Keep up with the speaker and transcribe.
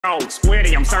Oh,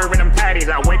 Squiddy, I'm serving them patties.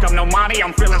 I wake up no money,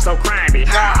 I'm feeling so cranky.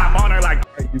 I'm on her like.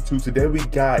 Hey YouTube, today we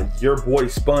got your boy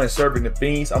Sponge serving the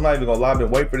fiends. I'm not even gonna lie, I've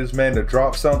been waiting for this man to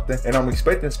drop something, and I'm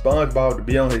expecting SpongeBob to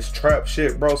be on his trap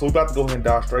shit, bro. So we're about to go ahead and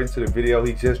dive straight into the video.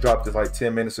 He just dropped this like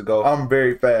 10 minutes ago. I'm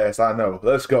very fast, I know.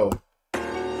 Let's go. I'm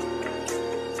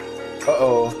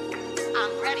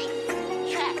ready.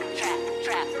 Trap.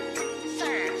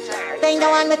 Serve. They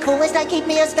know I'm the coolest. I keep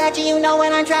me a statue. You know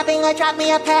when I'm trapping, I drop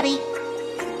me a patty.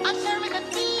 I'm serving the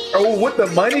fiends. Oh, with the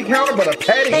money counter, but a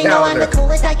patty counter. They know I'm the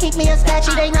coolest. I keep me a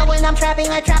statue. They know when I'm trapping,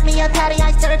 I trap me a patty.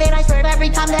 I serve every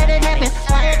time that it happens.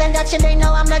 Higher than Dutch, and they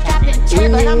know I'm the captain.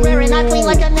 Trip, but I'm wearing, I clean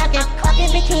like a napkin. Up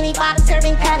in bikini bottom,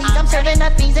 serving patties. I'm serving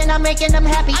the fiends and I'm making them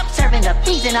happy. Serving the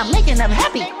fiends and I'm making them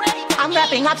happy. I'm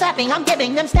rapping, I'm slapping, I'm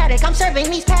giving them static. I'm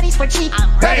serving these patties for cheap.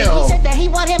 Ready, he said that he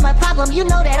want him a problem. You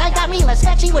know that I got me a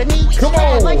sketchy with me. Come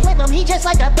on. I flip him, he just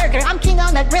like a burger. I'm king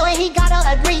on the grill and he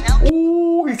gotta agree.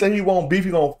 Ooh, he said he won't beef,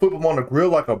 he gonna flip him on the grill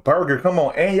like a burger. Come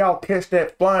on, and y'all catch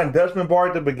that flying Dutchman bar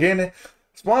at the beginning.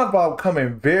 SpongeBob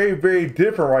coming very, very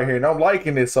different right here, and I'm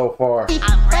liking this so far.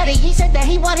 I'm ready, he said that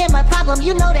he want him a problem.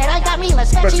 You know that I got me a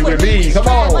sketchy with me. Come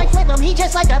on. I flip him, he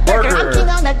just like a burger. I'm king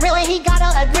on the grill and he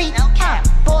gotta agree.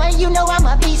 Boy, you know I'm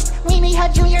a beast. Weenie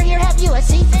Hut Jr. here, have you a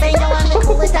seat? They know I'm the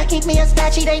coolest, I keep me a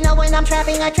statue. They know when I'm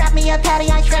trapping, I trap me a patty.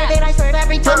 I serve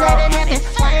every time that it happens.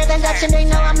 Higher than Dutch, and they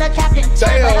know I'm the captain.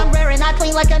 But I'm wearing, I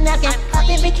clean like a napkin. Up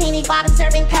in bikini bottom,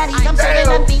 serving patties. I'm serving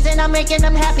the bees and I'm making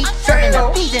them happy. Serving the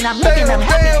bees and I'm making them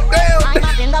happy. I'm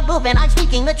up in the booth and I'm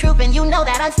speaking the truth, and you know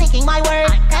that I'm speaking my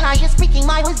word. And I just speaking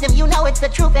my wisdom, you know it's the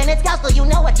truth, and it's gospel, you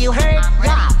know what you heard.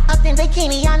 Yeah, up in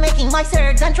bikini, I'm making my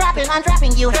surge. I'm trapping,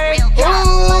 you heard.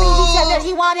 Yeah. He said that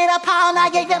he wanted a pound, I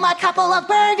gave him a couple of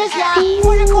burgers, yeah.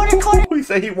 Quarter. He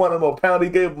said he wanted him a pound, he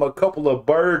gave him a couple of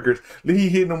burgers. Then he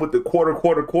hit him with the quarter,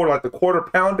 like the quarter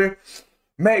pounder.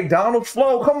 McDonald's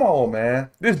flow, come on, man.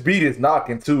 This beat is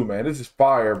knocking too, man. This is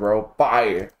fire, bro,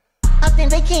 fire. Up in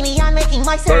bikini, I'm making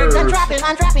my surge. I'm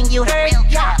trapping, you heard,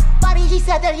 yeah. Buddy, he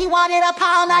said that he wanted a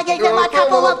pound, I gave him a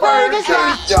couple of burgers,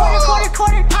 yeah.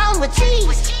 Quarter pound with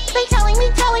cheese. They telling me,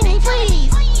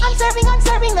 please. I'm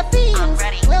serving the fiends.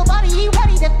 Lil' buddy, he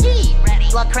ready to eat.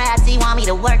 Look, crabs, he want me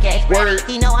to work it.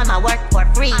 He know I'ma work for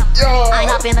free. I'm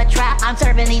up in the trap, I'm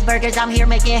serving these burgers, I'm here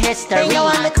making history. They know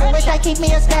I'm the coolest, I keep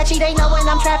me a statue. They know when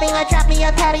I'm trapping, I trap me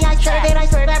a patty. I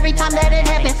serve every time that it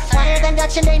happens. Higher than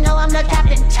Dutch, and they know I'm the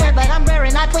captain. But I'm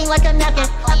wearing, I clean like a napkin.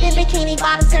 Up in bikini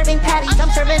bottom, serving patties. I'm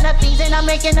serving the fiends and I'm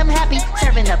making them happy.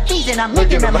 Serving the fiends and I'm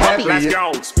making them happy. Let's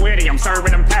go, Squiddy, I'm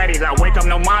serving them patties. I wake up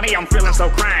no money, I'm feeling so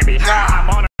cranky. I'm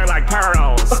on her like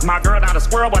pearls. My girl not a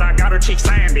squirrel, but I got her cheek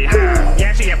sandy.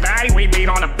 Yeah, she a baddie, we meet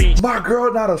on the beach. My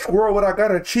girl not a squirrel, but I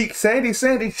got her cheek sandy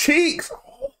cheeks.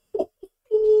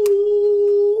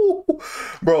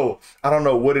 Bro, I don't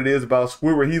know what it is about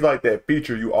Squidward. He's like that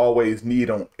feature you always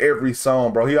need on every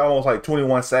song, bro. He almost like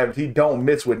 21 Savage. He don't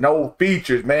miss with no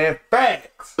features, man.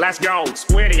 Facts. Let's go,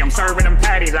 Squiddy, I'm serving them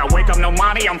patties. I wake up no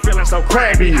money, I'm feeling so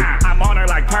crappy. I'm on her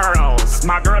like pearls.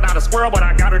 My girl not a squirrel, but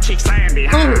I got her cheek sandy.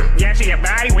 Yeah, she a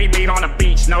baddie, we meet on the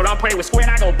beach. No, don't play with Squid,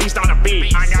 I go beast on the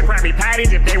beach. I got Krabby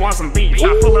Patties if they want some beef.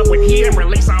 I pull up with heat and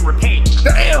release on repeat.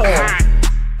 Damn.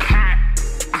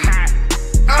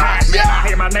 I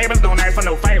hear my neighbors don't ask for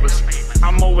no favors.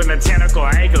 I'm moving the tentacle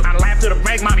acres. I laugh to the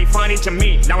bank, money funny to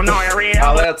me. Don't know area.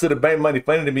 I laugh to the bank, money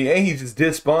funny to me. And he just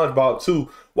did SpongeBob too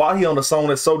while he on the song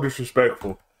that's so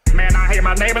disrespectful. Man, I hear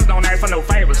my neighbors don't ask for no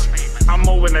favors. I'm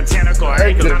moving the tentacle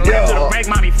acres. I laugh to the bank,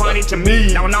 money funny to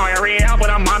me. Don't know area, but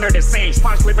I'm under the scenes.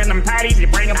 Punch flipping them patties, you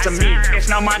bring them to me. It's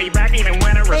no money back even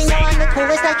when it receives. They know I'm the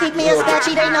coolest, I keep me a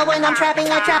statue. They know when I'm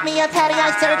trapping, I trap me a patty.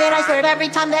 I serve every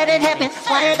time that it happens.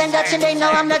 Higher than Dutch, and they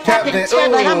know I'm the captain.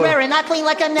 But I'm wearing, I clean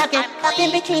like a napkin. Up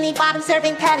in bikini bottom,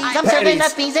 serving patties. I'm serving the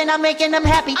fiends and I'm making them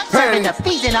happy. Serving the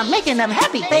fiends and I'm making them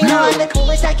happy. They know I'm the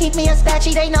coolest, I keep me a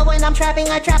statue. They know when I'm trapping,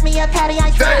 I trap me a patty.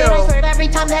 I serve every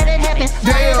time that it happens.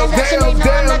 Higher than Dutch, and they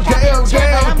know I'm the captain.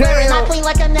 But I'm wearing, I clean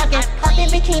like a napkin. Up in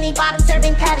bikini bottom,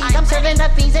 serving patties. I'm serving the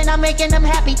fiends and I'm making them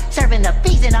happy. Serving the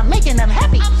fiends and I'm making them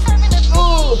happy. I'm serving the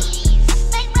fiends.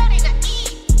 They ready to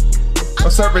eat.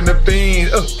 I'm serving the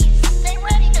fiends. They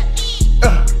ready to eat.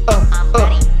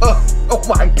 Oh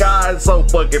my God, it's so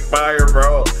fucking fire,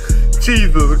 bro.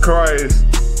 Jesus Christ.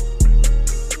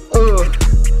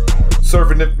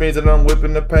 Serving the fiends and I'm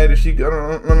whipping the patty. She got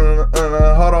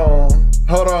hold on.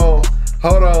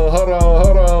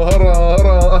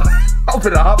 I'm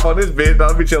finna hop on this bitch.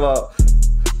 Let me chill out.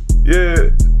 Yeah.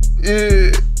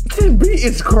 This beat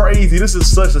is crazy. This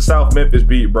is such a South Memphis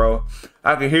beat, bro.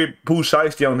 I can hear Pooh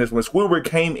Shiesty on this. When Squidward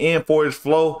came in for his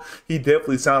flow, he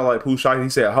definitely sounded like Pooh Shiesty. He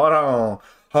said, hold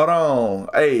Hold on.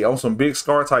 Hey, on some big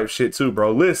scar type shit too,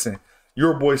 bro. Listen,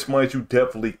 your boy Sponge, you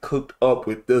definitely cooked up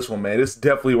with this one, man. This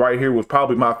definitely right here was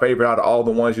probably my favorite out of all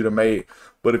the ones you'd have made.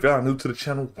 But if y'all new to the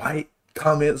channel, like,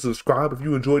 comment, subscribe if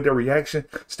you enjoyed that reaction.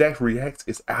 Stacks Reacts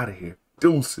is out of here.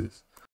 Deuces.